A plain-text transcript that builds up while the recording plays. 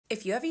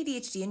If you have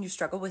ADHD and you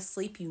struggle with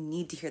sleep, you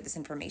need to hear this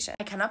information.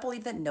 I cannot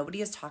believe that nobody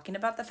is talking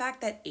about the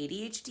fact that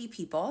ADHD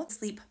people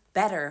sleep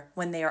better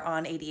when they are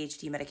on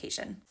ADHD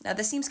medication. Now,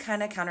 this seems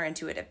kind of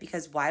counterintuitive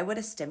because why would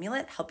a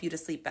stimulant help you to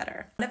sleep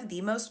better? One of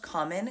the most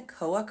common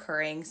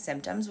co-occurring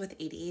symptoms with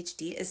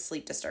ADHD is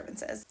sleep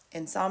disturbances.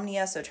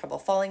 Insomnia, so trouble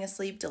falling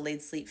asleep,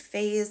 delayed sleep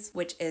phase,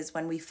 which is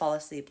when we fall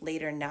asleep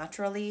later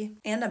naturally,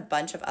 and a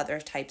bunch of other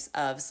types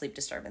of sleep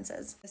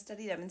disturbances. The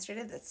study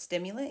demonstrated that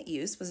stimulant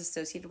use was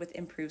associated with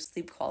improved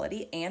sleep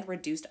quality and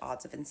reduced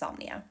odds of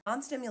insomnia.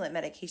 Non-stimulant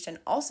medication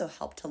also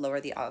helped to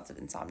lower the odds of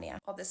insomnia.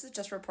 While this is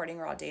just reporting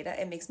raw data,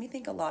 it makes me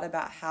think a lot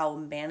about how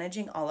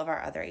managing all of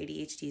our other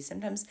ADHD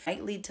symptoms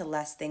might lead to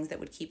less things that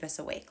would keep us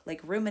awake, like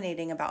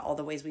ruminating about all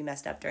the ways we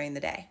messed up during the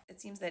day. It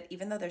seems that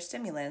even though they're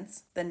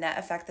stimulants, the net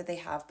effect that they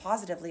have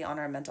positively on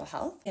our mental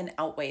health can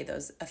outweigh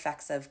those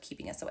effects of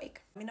keeping us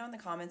awake. Let me know in the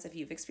comments if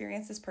you've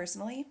experienced this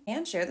personally,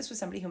 and share this with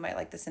somebody who might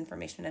like this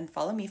information, and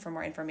follow me for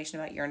more information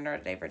about your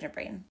neurodivergent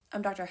brain.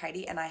 I'm Dr.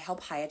 Heidi, and I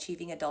help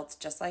high-achieving adults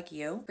just like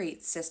you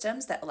create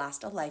systems that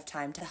last a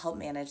lifetime to help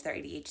manage their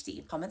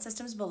ADHD. Comment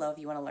systems below if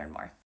you want to learn more.